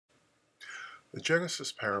The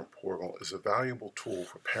Genesis Parent Portal is a valuable tool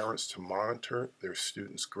for parents to monitor their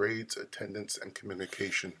students' grades, attendance, and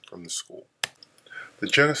communication from the school. The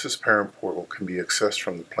Genesis Parent Portal can be accessed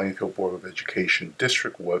from the Plainfield Board of Education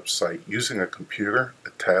district website using a computer,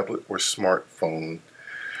 a tablet, or smartphone.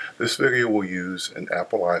 This video will use an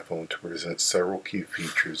Apple iPhone to present several key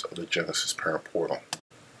features of the Genesis Parent Portal.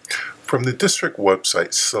 From the district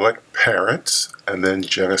website, select Parents and then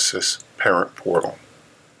Genesis Parent Portal.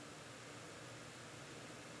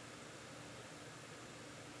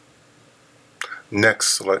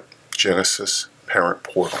 Next, select Genesis Parent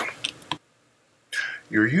Portal.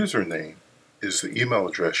 Your username is the email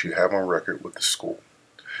address you have on record with the school.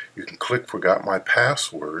 You can click Forgot My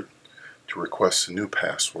Password to request a new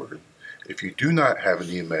password. If you do not have an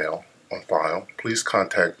email on file, please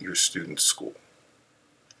contact your student's school.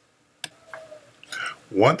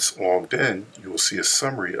 Once logged in, you will see a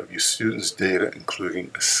summary of your student's data,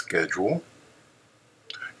 including a schedule.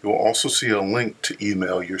 You will also see a link to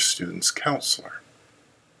email your student's counselor.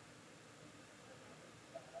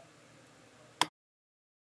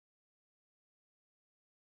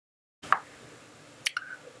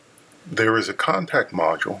 There is a contact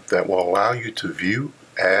module that will allow you to view,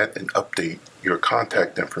 add, and update your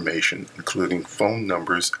contact information, including phone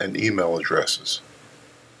numbers and email addresses.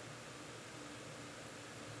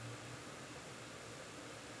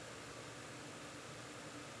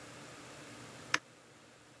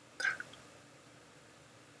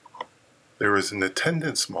 There is an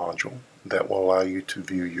attendance module that will allow you to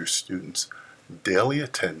view your students' daily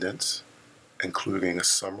attendance, including a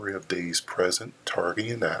summary of days present, tardy,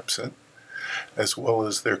 and absent, as well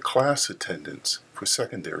as their class attendance for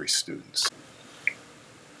secondary students.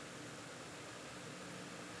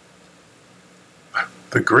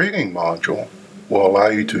 The grading module will allow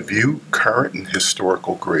you to view current and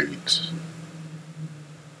historical grades.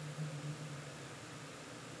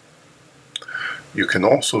 You can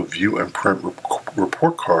also view and print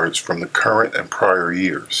report cards from the current and prior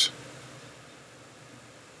years.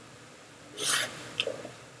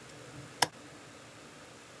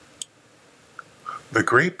 The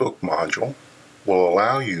Gradebook module will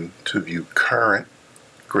allow you to view current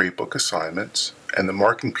gradebook assignments and the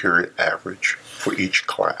marking period average for each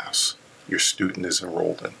class your student is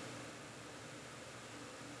enrolled in.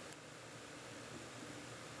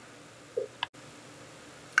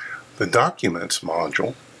 The Documents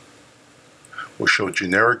module will show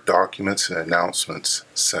generic documents and announcements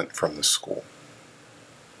sent from the school.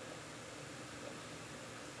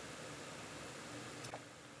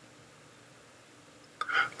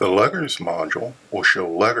 The Letters module will show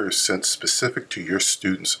letters sent specific to your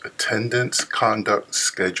students' attendance, conduct,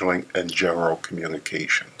 scheduling, and general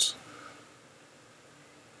communications.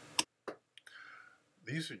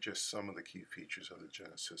 These are just some of the key features of the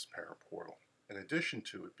Genesis Parent Portal. In addition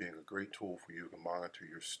to it being a great tool for you to monitor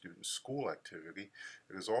your students' school activity,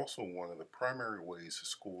 it is also one of the primary ways the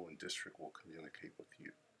school and district will communicate with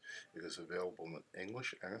you. It is available in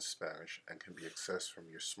English and in Spanish and can be accessed from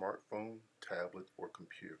your smartphone, tablet, or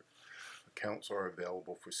computer. Accounts are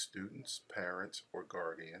available for students, parents, or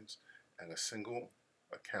guardians, and a single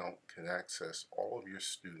account can access all of your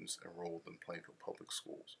students enrolled in Plainfield Public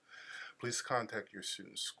Schools. Please contact your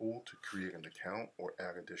student's school to create an account or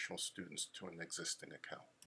add additional students to an existing account.